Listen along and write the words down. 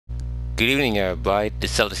Good evening, everybody.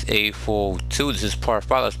 This is 842. This is part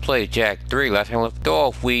 5. Let's play Jack 3. Last time we left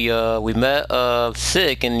off, we met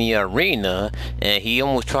Sick in the arena, and he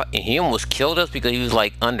almost killed us because he was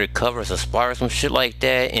like undercover as a spy or some shit like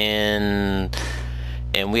that, and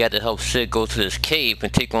we had to help Sick go to this cave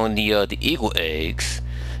and take on the eagle eggs.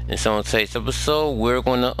 And so in today's episode, we're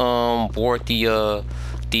gonna board the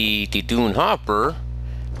Dune Hopper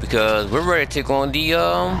because we're ready to take on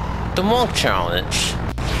the monk challenge.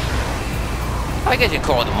 I guess you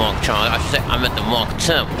call it the monk challenge. I should say I'm at the monk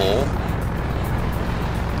temple.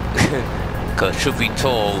 Cause truth be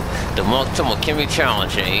told, the monk temple can be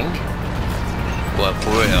challenging. But for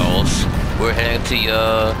reals, we're heading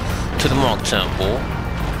to the monk temple.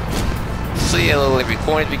 So yeah, a little late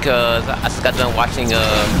recording because I just got done watching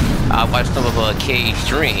I watched some of Kay's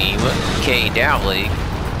stream, Kay Dowley.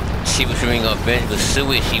 She was streaming Avenge with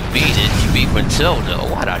Sui. She beat Matilda. Oh,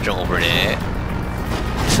 why'd I jump over there?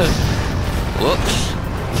 Whoops,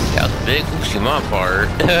 that was a big oops on my part.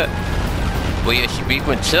 But yeah, she beat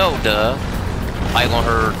Matilda like on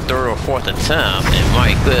her third or fourth attempt, and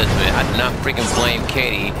my goodness, man, I did not freaking blame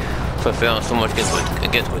Katie for failing so much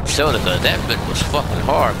against Matilda, because that bit was fucking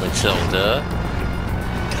hard, Matilda,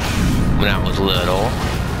 when I was little.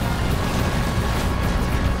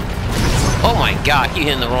 Oh my god, he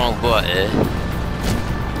hitting the wrong button.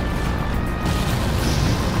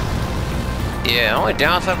 Yeah, the only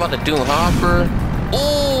downside about the Dune Hopper.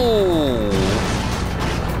 Ooh!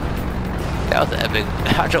 That was an epic.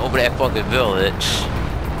 I jumped over that fucking village.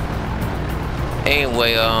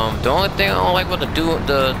 Anyway, the only thing I don't like about the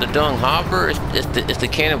Dune Hopper is the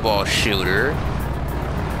cannonball shooter.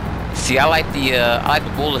 See, I like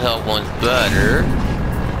the bullet hell ones better.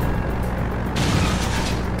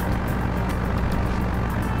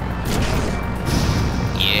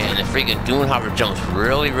 Yeah, and the freaking Dune Hopper jumps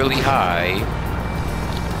really, really high.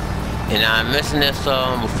 And I mentioned this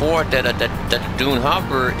before that the Dune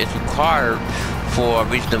Hopper is required for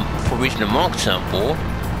reaching the monk temple.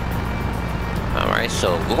 All right,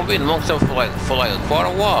 so we're gonna be in the monk temple for like quite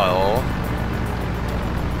a while.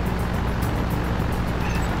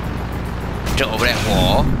 Jump over that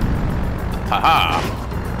wall. Haha.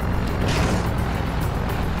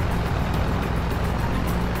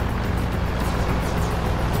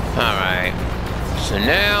 Alright, so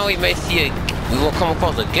now we may see we will come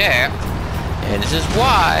across a gap, and this is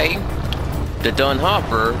why the Dune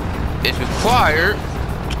Hopper is required.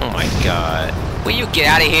 Oh my god, will you get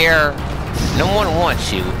out of here? No one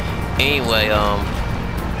wants you. Anyway,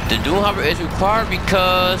 the Dune Hopper is required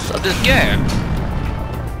because of this gap.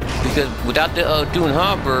 Because without the Dune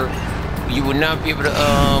Hopper, you would not be able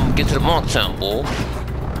to get to the monk temple.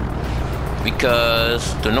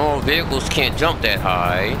 Because the normal vehicles can't jump that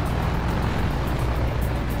high.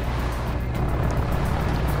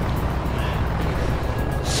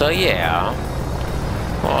 So yeah,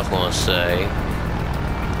 what I was gonna say.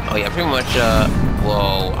 Oh yeah, pretty much.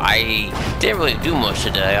 Well, I didn't really do much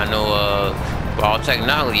today. I know. For all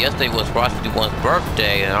technology, yesterday was Frosty One's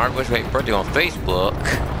birthday, and our birthday on Facebook.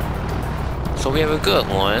 So we have a good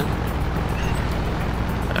one.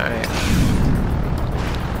 All right.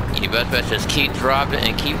 You best just keep dropping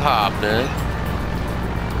and keep hopping.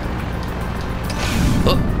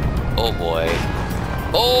 Oh boy.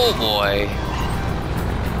 Oh boy.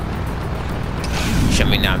 Should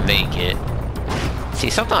me not make it. See,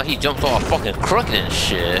 sometimes he jumps all fucking crooked and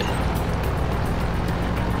shit.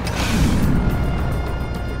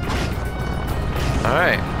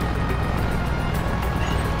 Alright.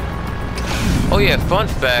 Oh yeah, fun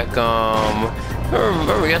fact,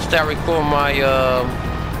 remember yesterday I recorded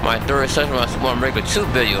my third session of my Super Mario Maker 2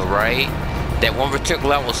 video, right? That one particular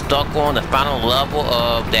level was stuck on the final level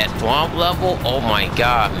of that swamp level. Oh my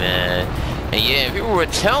god, man. And yeah, people were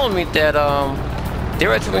telling me that they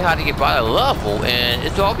were telling me how to get by the level, and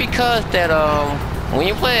it's all because that when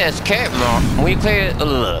you play as Cat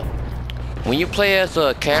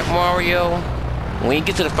Mario, when you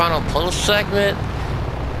get to the final puzzle segment,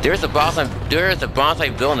 there's a bonsai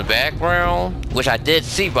bill in the background, which I did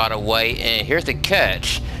see, by the way. And here's the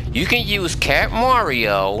catch: you can use Cat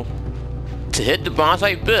Mario to hit the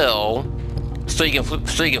bonsai bill, so you can flip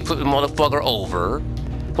the motherfucker over.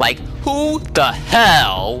 Like, who the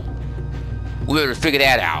hell would have figured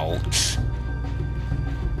that out?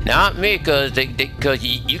 Not me, cause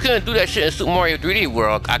you couldn't do that shit in Super Mario 3D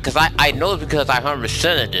World. Cause I know it's because I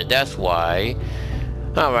 100%ed it. That's why.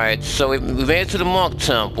 Alright, so we made it to the monk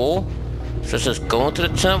temple. So let's just go into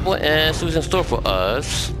the temple and see what's in store for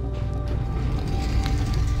us.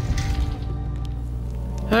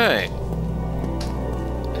 Alright.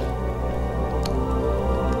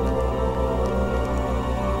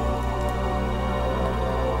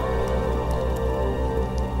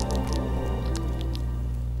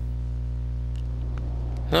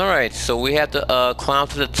 Alright, so we have to climb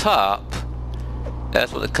to the top.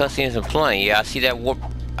 That's what the cutscenes are playing. Yeah, I see that warp.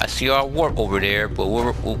 I see our warp over there, but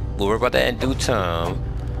we'll worry about that in due time.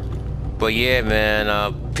 But yeah,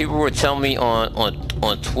 man, people were telling me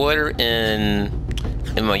on Twitter and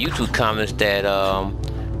in my YouTube comments that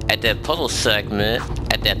at that puzzle segment,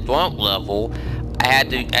 at that thwomp level, I had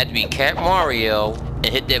to be Cat Mario and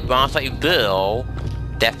hit that bonsai bill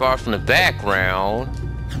that far from the background.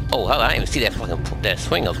 Oh hell, I didn't even see that fucking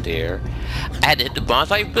swing up there. I had to hit the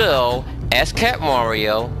bonsai bill as Cat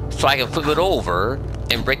Mario so I can flip it over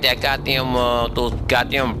and break that goddamn those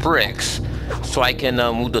goddamn bricks, so I can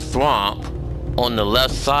move the thwomp on the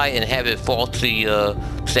left side and have it fall to the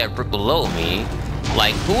that brick below me.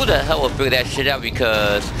 Like, who the hell would figure that shit out?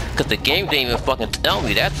 Because the game didn't even fucking tell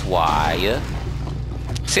me. That's why.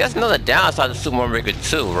 See, that's another downside of Super Mario Maker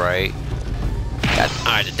 2, right?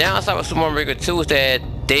 Alright, the downside of Super Mario Maker 2 is that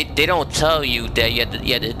they don't tell you that you had to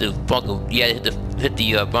hit the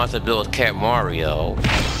bonsai bill with Cat Mario.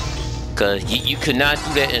 Cause you could not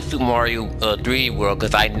do that in Super Mario 3D World,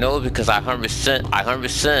 cause I know, because I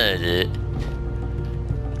 100%ed it.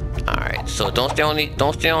 Alright, so don't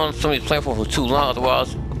stay on somebody's platform for too long,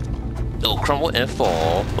 otherwise it'll crumble and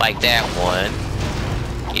fall like that one.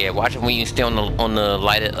 Yeah, watch it when you stay on the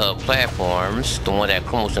lighted platforms, the one that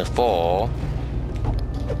crumbles and fall.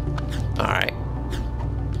 Alright.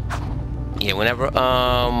 Yeah, whenever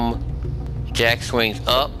Jack swings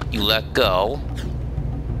up, you let go.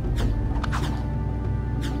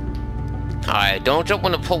 Alright, don't jump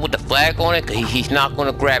on the pole with the flag on it, because he's not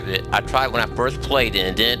going to grab it. I tried when I first played it and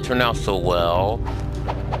it didn't turn out so well.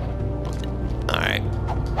 Alright.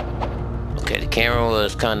 Okay, the camera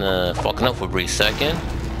was kind of fucking up for a brief second,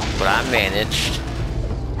 but I managed.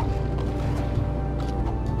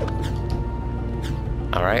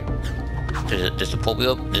 Alright. There's a pole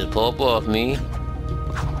above me.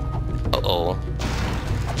 Uh-oh.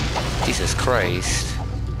 Jesus Christ.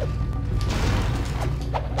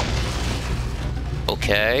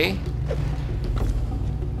 Okay.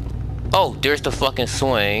 Oh, there's the fucking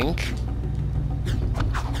swing.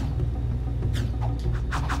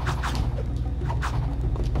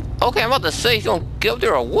 Okay, I'm about to say, you gonna get up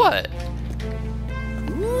there or what?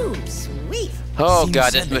 Ooh, sweet. Oh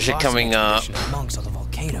god, this mission coming up. Monks on the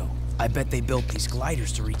volcano. I bet they built these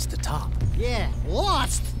gliders to reach the top. Yeah,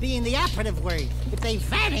 lost being the operative word. If they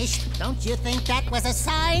vanished, don't you think that was a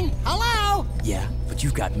sign? Hello? Yeah, but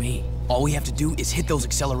you've got me. All we have to do is hit those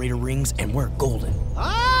accelerator rings and we're golden.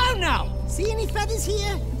 Oh no! See any feathers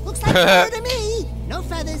here? Looks like feather to me. No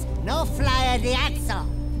feathers, no flyer de axle.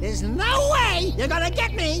 There's no way you're gonna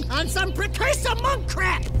get me on some precursor monk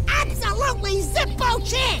crap. Absolutely zippo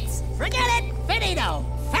chance. Forget it, finito.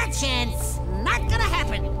 Fat chance. Not gonna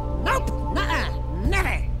happen. Nope. Nuh-uh.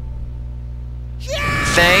 Never.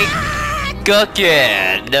 Thank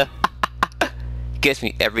God. Gets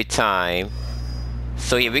me every time.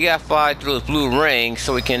 So yeah, we gotta fly through those blue rings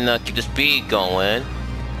so we can keep the speed going.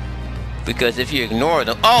 Because if you ignore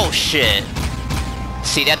them, oh shit!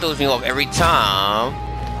 See, that throws me off every time.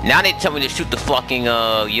 Now they tell me to shoot the fucking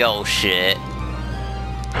yellow shit.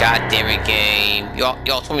 God damn it, game!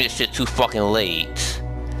 Y'all told me this shit too fucking late.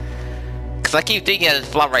 Cause I keep thinking I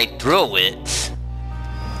just fly right through it.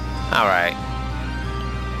 All right.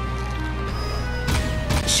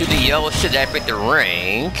 Shoot the yellow shit that break the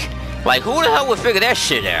ring. Like, who the hell would figure that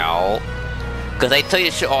shit out? Cause they tell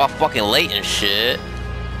you shit all fucking late and shit.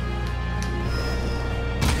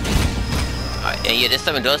 And yeah, this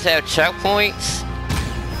time does have checkpoints.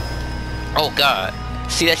 Oh god.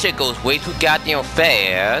 See, that shit goes way too goddamn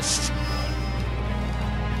fast.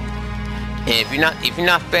 And if you're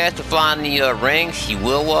not fast to fly in the rings, you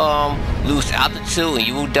will lose altitude and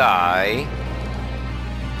you will die.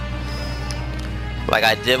 Like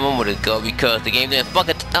I did a moment ago, because the game didn't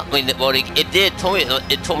fucking tell me. Well,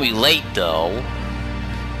 it told me late though.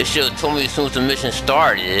 It should have told me as soon as the mission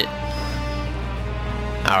started.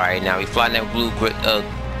 All right, now we fly in that blue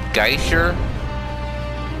geyser.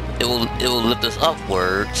 It will lift us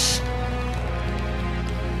upwards.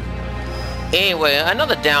 Anyway,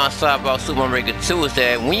 another downside about Super Mario Maker 2 is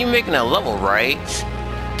that when you're making a level, right,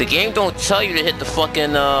 the game don't tell you to hit the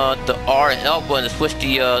fucking the R and L button to switch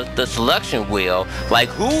the selection wheel. Like,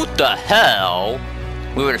 who the hell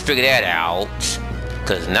we would have figured that out?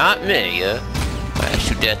 Cause not me. Alright,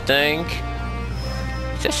 shoot that thing.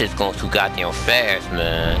 That shit's going too goddamn fast,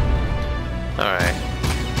 man. Alright.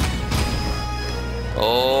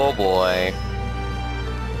 Oh boy.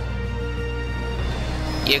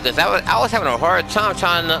 Yeah, cause I was having a hard time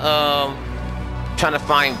trying to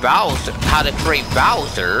find Bowser, how to create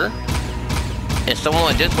Bowser. And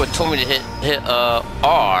someone just told me to hit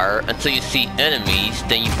R until you see enemies,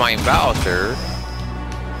 then you find Bowser.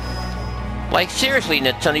 Like seriously,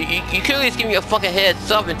 Nintendo, you could at least give me a fucking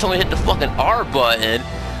heads up and tell me to hit the fucking R button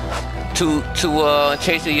to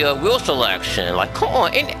change the wheel selection. Like, come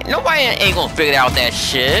on, nobody ain't gonna figure out that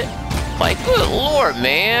shit. Like, good lord,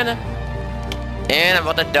 man. And I'm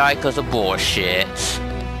about to die because of bullshit.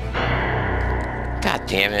 God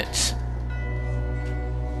damn it.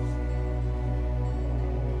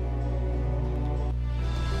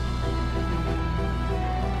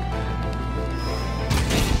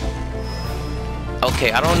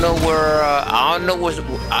 Okay, I don't know where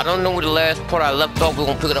the last part I left off. We're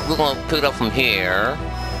gonna pick it up from here.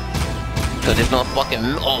 Cause there's no fucking,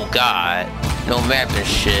 oh god, no map and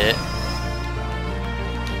shit.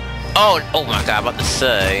 Oh my god, I'm about to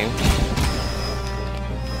say.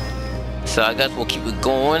 So I guess we'll keep it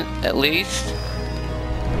going at least.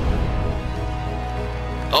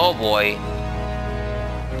 Oh boy.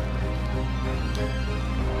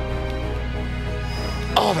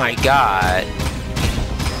 Oh my god.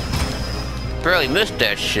 Barely missed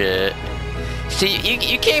that shit. See,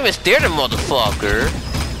 you can't even steer the motherfucker.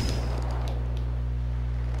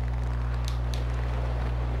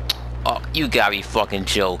 Oh, you gotta be fucking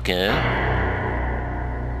joking.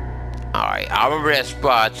 Alright, I remember that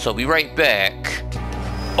spot, so be right back.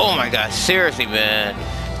 Oh my god, seriously, man.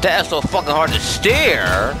 That's so fucking hard to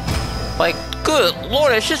steer. Like, good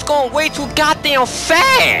lord, that shit's going way too goddamn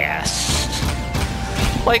fast.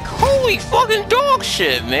 Like, holy fucking dog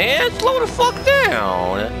shit, man. Slow the fuck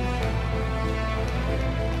down.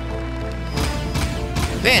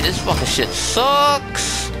 Man, this fucking shit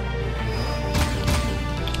sucks.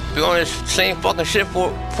 Be on this same fucking shit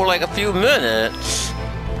for like a few minutes.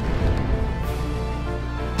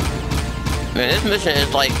 Man, this mission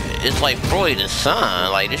is like, it's like Freud the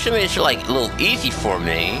Sun. Like, this should make it like a little easy for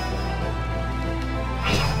me.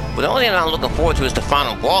 But the only thing I'm looking forward to is the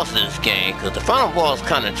final boss of this game, because the final boss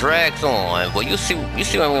kind of drags on. But you see what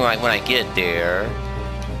I mean when I get there.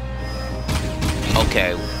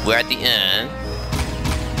 Okay, we're at the end.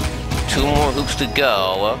 2 more hoops to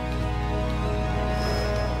go.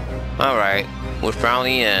 All right, we're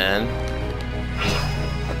finally in.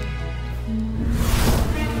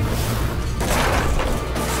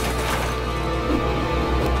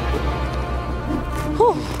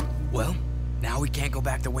 Whew. Well. Now we can't go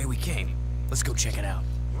back the way we came. Let's go check it out.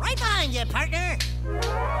 Right behind you, partner.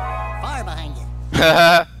 Far behind you.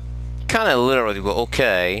 Kinda literally, but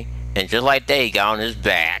okay. And just like that, he got on his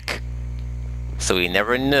back. So he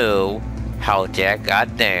never knew how Jack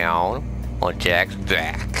got down on Jack's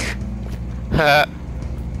back.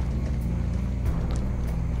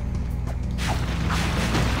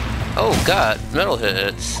 Oh god, metal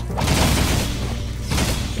hits.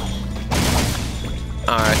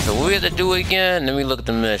 Alright, so what we have to do again? Let me look at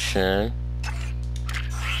the mission.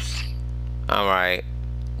 Alright.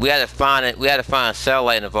 We had to find it. We had to find a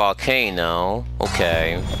satellite in the volcano.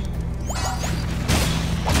 Okay.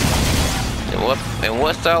 And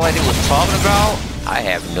what satellite he was talking about? I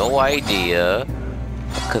have no idea.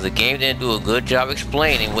 Because the game didn't do a good job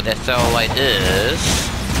explaining what that satellite is.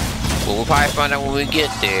 But we'll probably find out when we get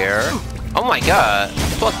there. Oh my god.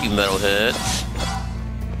 Fuck you, metalheads.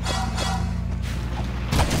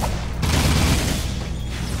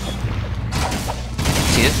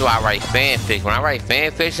 See, this is why I write fanfiction. When I write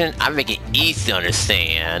fanfiction, I make it easy to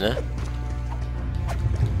understand.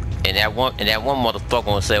 And that one motherfucker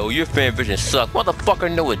gonna say, "Oh, your fanfiction sucks." Motherfucker,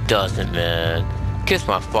 no it doesn't, man. Kiss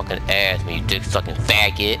my fucking ass, man, you dick sucking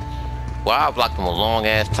faggot. Well, I blocked him a long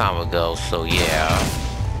ass time ago, so yeah.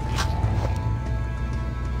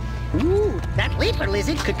 Ooh, that leaper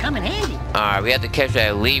lizard could come in handy. Alright, we have to catch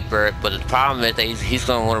that leaper, but the problem is that he's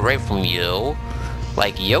gonna run away from you.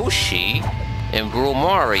 Like Yoshi and Brutal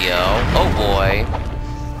Mario. Oh boy.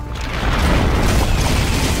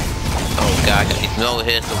 Oh god, got these metal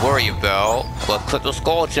heads to worry about. But click those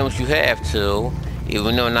skull gems you have to.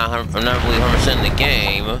 Even though I'm not really 100% in the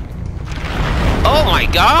game. Oh my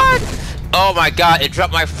god! Oh my god, it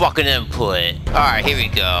dropped my fucking input. Alright, here we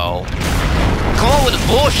go. Come on with the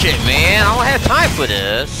bullshit, man. I don't have time for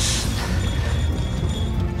this.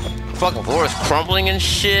 Fucking floor is crumbling and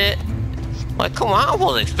shit. Like, come on, I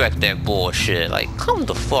wasn't expect that bullshit. Like, come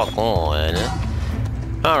the fuck on.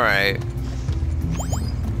 Alright.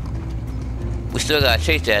 We still gotta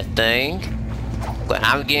chase that thing. But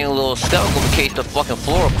I'm getting a little skeptical in case the fucking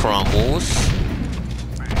floor crumbles.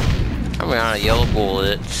 I'm out of yellow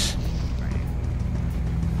bullets.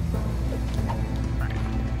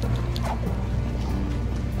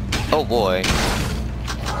 Oh boy.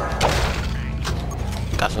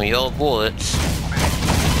 Got some yellow bullets.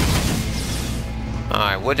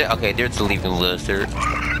 Alright, okay, there's the leaping lizard.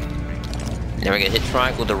 Now we gotta hit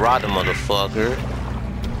triangle to rod the motherfucker.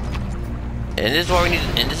 And this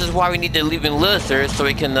is why we need the leaping lizard so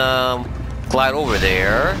we can glide over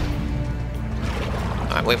there.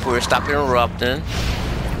 Alright, wait for it to stop interrupting.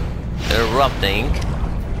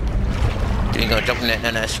 Then you're gonna jump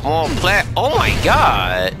in that small plat. Oh my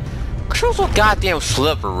god! Control's so goddamn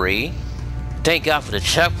slippery. Thank God for the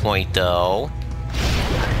checkpoint though.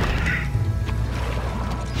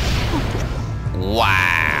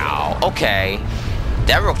 Wow. Okay.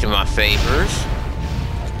 That worked in my favors.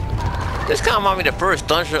 This kind of reminded me of the first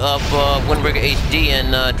dungeon of Wind Waker HD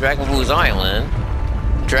and Dragon Blues Island.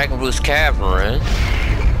 Dragon Blues Cavern.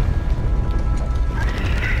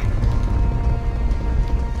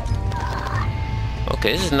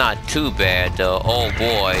 Okay, this is not too bad though. Oh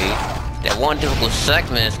boy. That one difficult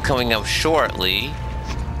segment is coming up shortly,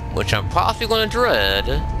 which I'm possibly gonna dread.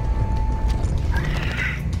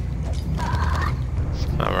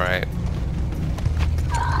 Alright.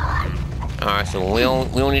 Alright, so we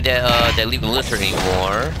don't need that leaping lizard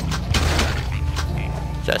anymore.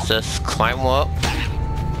 Let's just climb up.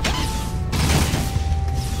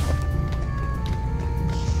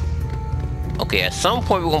 Okay, at some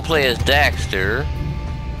point we're gonna play as Daxter,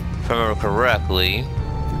 if I remember correctly.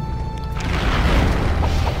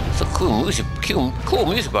 It's a cool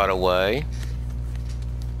music by the way.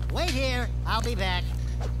 Wait here, I'll be back.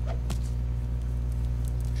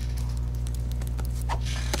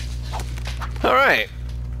 Alright.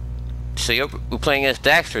 So we're playing as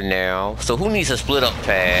Daxter now. So who needs a split up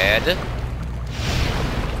pad?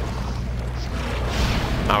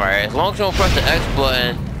 Alright, as long as you don't press the X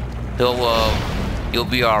button, you'll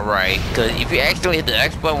be alright. Cause if you accidentally hit the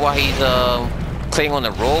X button while he's clinging on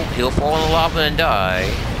the rope, he'll fall in the lava and die.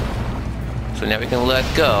 So now we can let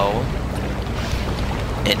go.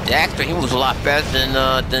 And Daxter, he moves a lot faster than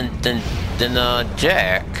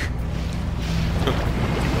Jack.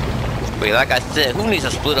 Wait, like I said, who needs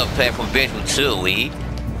a split up pad from Benjamin Tooie?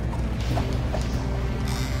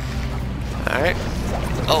 Alright.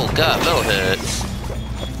 Oh god, metal heads.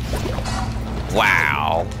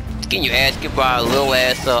 Wow. Getting your ass kicked by a little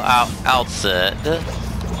ass outset.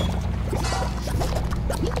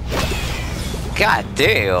 God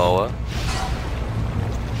damn.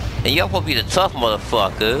 And y'all supposed to be the tough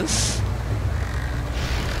motherfuckers.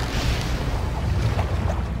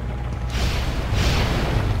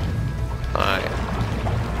 Alright.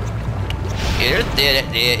 Yeah,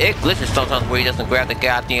 it glitches sometimes where he doesn't grab the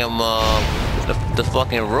goddamn, the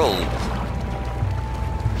fucking rope.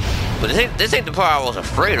 But this ain't the part I was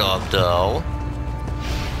afraid of, though.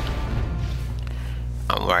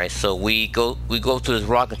 Alright, so we go to this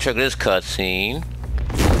rock and check this cutscene.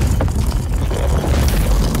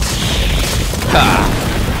 Ha!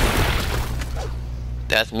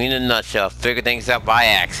 That's me in a nutshell. Figure things out by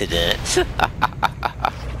accident.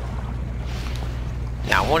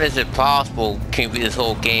 Now, I wonder is it possible can we beat this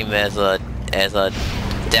whole game as a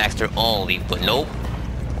Daxter only? But nope.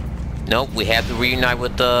 Nope, we have to reunite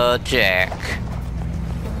with Jack.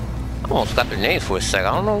 I almost got their names for a second.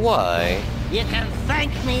 I don't know why. You can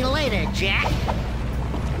thank me later, Jack.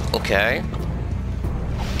 Okay.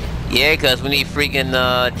 Yeah, because we need freaking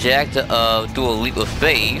Jack to do a leap of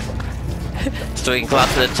faith so he can climb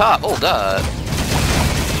to the top. Oh god.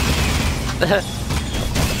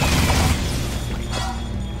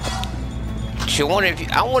 I wonder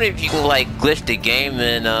if you can like glitch the game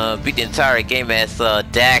and beat the entire game as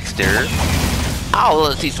Daxter. I would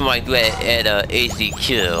love to see somebody do that at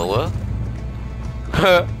HDQ.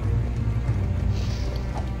 Alright.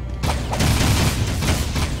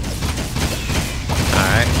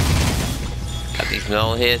 Got these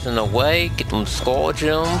metal heads in the way. Get them skull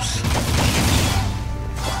gems.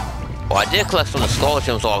 Well, I did collect some of the skull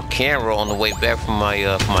gems off camera on the way back from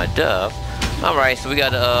my death. Alright, so we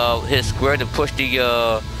gotta hit square to push the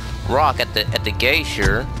rock at the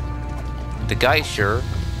geisha.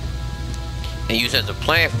 And use it as a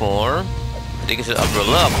platform to get to the upper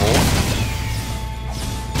level.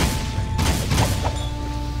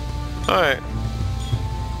 Alright.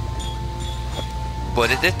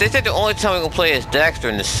 But this ain't the only time we're gonna play as Daxter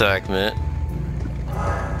in this segment.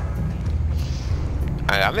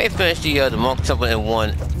 Alright, I may finish the monk temple in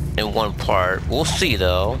one part. We'll see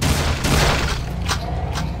though.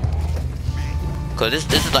 Cause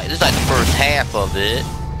this is like the first half of it.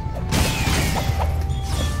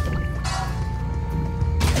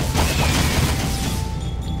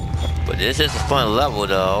 But this is a fun level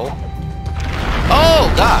though.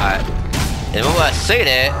 Oh god! And when I say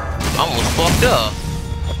that, I almost fucked up.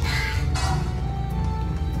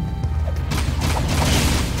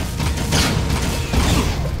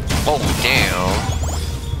 hold down.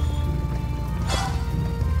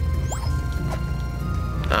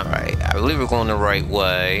 Alright, I believe we're going the right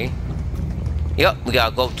way. Yep, we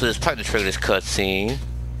gotta go up to this pipe to trigger this cutscene.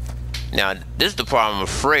 Now, this is the problem I'm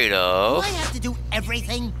afraid of. Do I have to do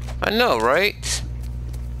everything? I know, right?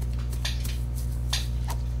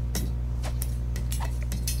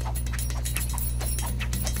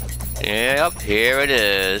 Yep, here it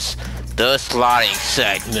is. The sliding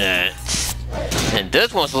segment. And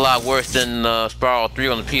this one's a lot worse than Spiral 3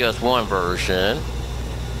 on the PS1 version.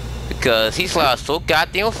 Because he slides so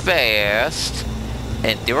goddamn fast.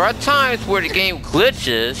 And there are times where the game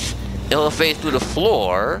glitches. It'll phase through the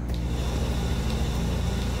floor.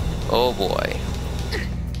 Oh boy.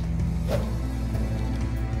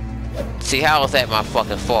 See, how is that my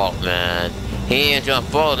fucking fault, man? He didn't jump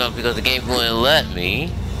far enough because the game wouldn't let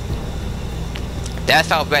me. That's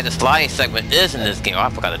how bad the sliding segment is in this game. Oh, I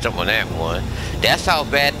forgot to jump on that one. That's how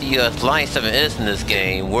bad the sliding segment is in this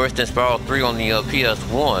game. Worse than Spiral 3 on the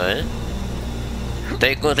PS1.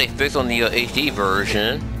 Thank goodness they fixed on the HD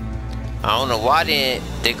version. I don't know why they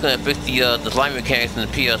couldn't fix the slime mechanics in the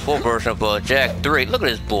PS4 version of Jack 3. Look at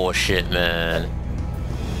this bullshit, man.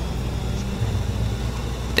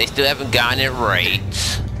 They still haven't gotten it right.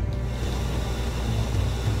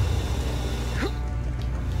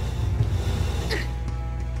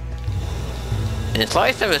 And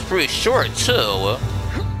slide time is pretty short too.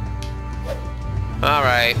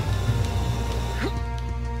 Alright.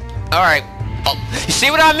 Alright. Oh, you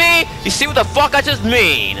see what I mean? You see what the fuck I just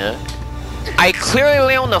mean? I clearly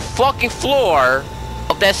lay on the fucking floor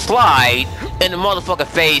of that slide and the motherfucker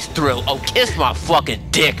phased through. Oh, kiss my fucking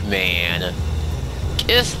dick, man.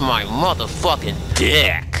 Kiss my motherfucking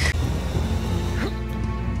dick.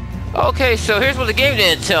 Okay, so here's what the game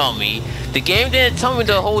didn't tell me. The game didn't tell me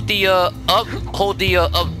to hold the up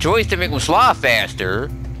joystick to make them slide faster.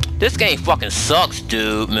 This game fucking sucks,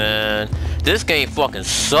 dude, man. This game fucking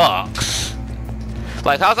sucks.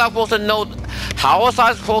 Like, how's I supposed to know? How was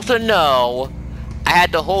I supposed to know I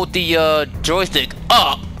had to hold the joystick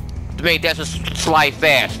up to make that just slide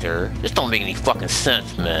faster? This don't make any fucking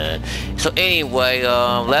sense, man. So anyway,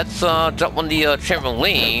 let's jump on the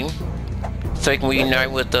trampoline so I can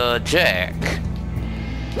reunite with Jack.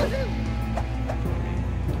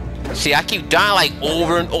 See, I keep dying like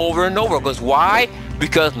over and over and over. Because why?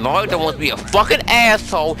 Because Naruto wants to be a fucking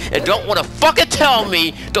asshole and don't want to fucking tell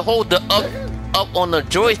me to hold the up on the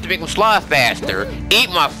joystick to make him slide faster. Eat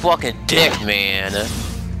my fucking dick, man.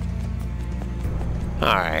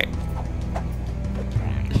 Alright.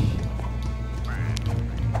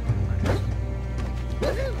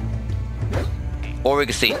 Or we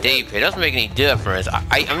can say Dave. It doesn't make any difference.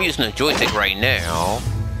 I'm using the joystick right now.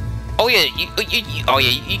 Oh yeah, you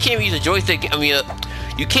can't even use the joystick. I mean,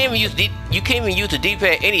 you can't even use the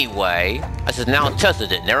D-pad anyway. I just now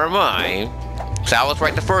tested it. Never mind. So I was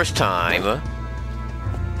right the first time.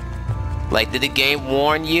 Like, did the game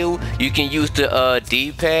warn you? You can use the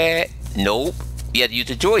D-pad? Nope. You have to use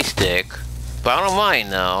the joystick. But I don't mind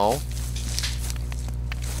now.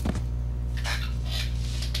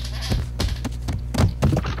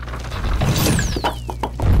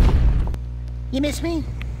 You miss me?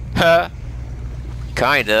 Huh?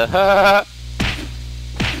 Kinda. Ha.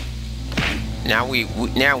 Now we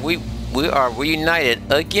are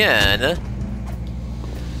reunited again.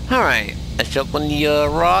 All right, let's jump on the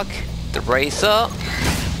rock to race up.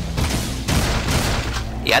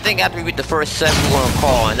 Yeah, I think after we beat the first 7 we're gonna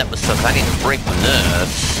call, and that was suck. I need to break from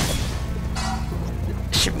this.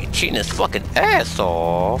 Should be cheating his fucking ass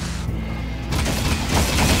off.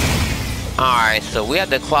 Alright, so we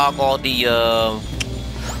have to clog all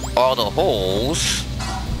the holes.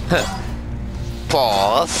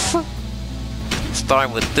 Pause.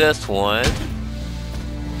 Starting with this one.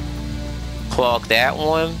 Clog that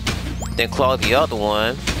one. Then clog the other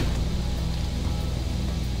one.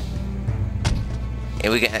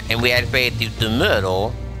 And we had to fade through the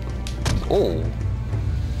middle. Oh.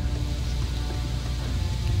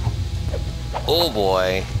 Oh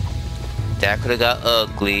boy. That could have got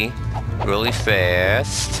ugly really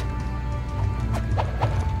fast.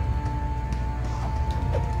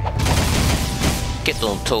 Get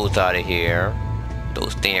those toads out of here.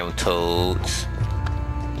 Those damn toads.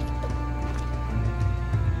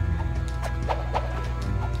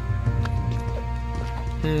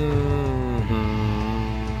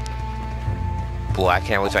 Boy, I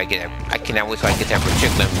can't wait till I get that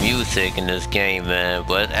particular music in this game, man.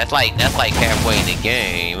 But that's like halfway in the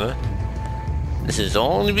game. This is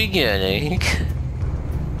only beginning.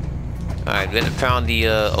 Alright, we haven't found the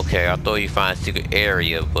okay, I thought you find a secret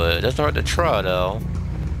area, but it doesn't hurt to try though.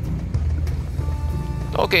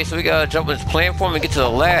 Okay, so we gotta jump on this platform and get to the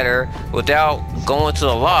ladder without going to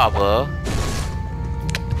the lava.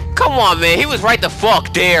 Come on, man. He was right the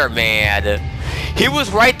fuck there, man. He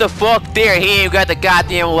was right the fuck there. He ain't got the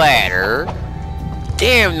goddamn ladder.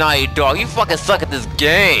 Damn, Naughty Dog. You fucking suck at this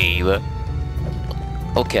game.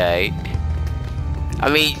 Okay. I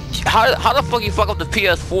mean, how the fuck you fuck up the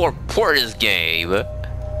PS4 port of this game?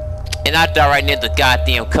 And I die right near the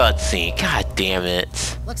goddamn cutscene. God damn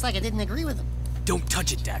it. Looks like I didn't agree with him. Don't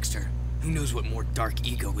touch it, Daxter. Who knows what more dark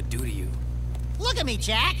ego would do to you? Look at me,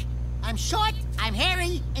 Jack. I'm short, I'm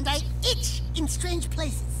hairy, and I itch in strange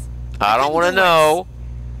places. I don't want to know.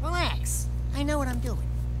 Relax. I know what I'm doing.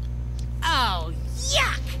 Oh,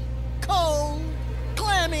 yuck! Cold,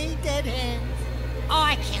 clammy, dead hands. Oh,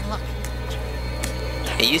 I can't look.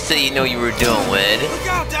 And you said you know you were doing it. Look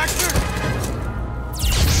out, Daxter!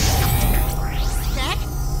 Jack?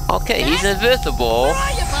 Okay, Jack? he's invisible. Where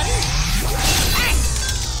are you, buddy? Hey!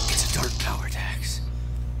 It's a dark power, Dax.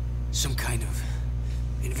 Some kind of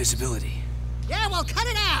invisibility. Yeah, well, cut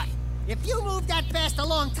it out. If you moved that fast a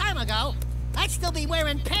long time ago, I'd still be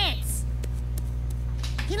wearing pants.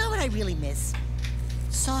 You know what I really miss?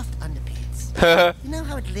 Soft underpants. You know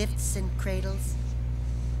how it lifts and cradles?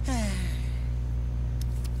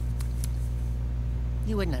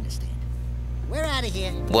 You wouldn't understand. We're out of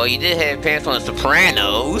here. Well, you did have pants on The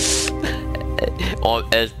Sopranos.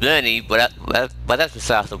 As Benny, but that's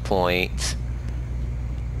besides the point.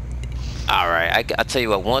 Alright, I'll tell you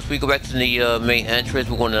what, once we go back to the main entrance,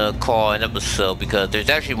 we're gonna call an episode because there's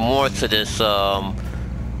actually more to this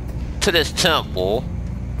temple.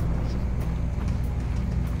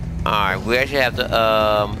 Alright, we actually have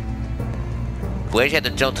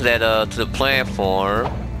to jump to that to the platform.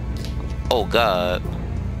 Oh god.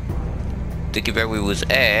 To get where we was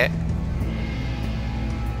at.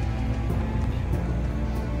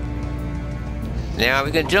 Now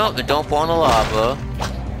we can jump and don't fall in the lava.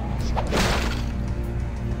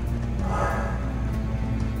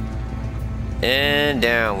 And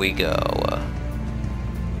down we go.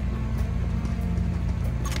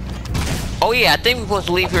 Oh yeah, I think we're supposed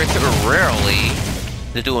to leave here temporarily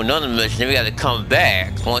to do another mission. Then we got to come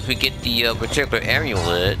back once we get the particular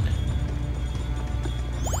amulet.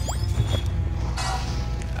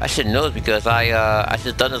 I should know this because I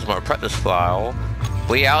should have done this in my practice file.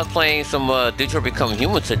 But yeah, I was playing some Detroit Become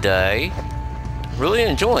Human today. Really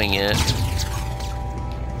enjoying it.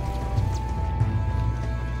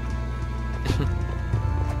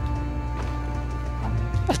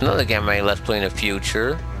 That's another game I Let's Play in the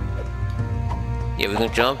future. Yeah, we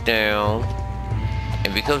can jump down.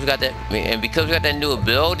 And because we got that new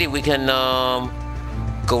ability, we can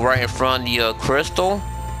go right in front of the crystal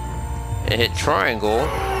and hit triangle.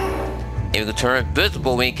 And we can turn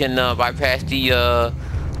invisible. We can bypass the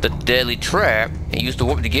deadly trap and use the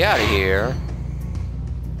warp to get out of here.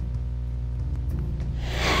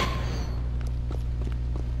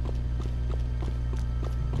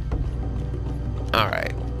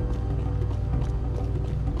 Alright.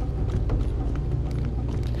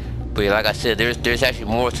 But yeah, like I said, there's actually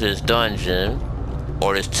more to this dungeon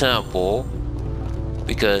or this temple,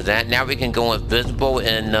 because now we can go invisible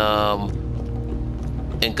and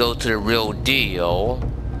go to the real deal.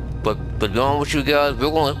 But going with you guys,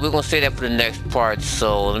 we're gonna say that for the next part.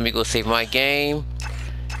 So let me go save my game,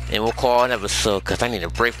 and we'll call an episode because I need a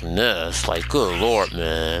break from this. Like, good lord,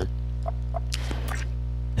 man.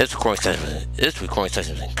 This recording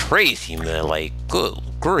session is crazy, man. Like, good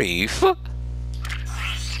grief.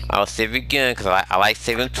 I'll save again because I like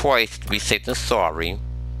saving twice to be safe than sorry.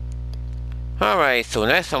 Alright, so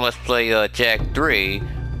next time let's play Jak 3.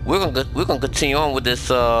 We're gonna continue on with this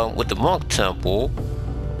with the monk temple.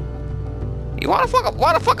 Why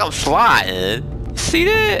the fuck I'm sliding? See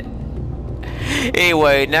that?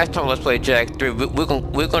 Anyway, next time let's play Jak 3.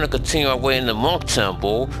 We're gonna continue our way in the monk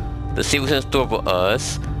temple to see what's in store for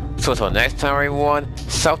us. So until next time, everyone,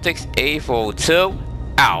 Celtics 842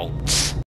 out.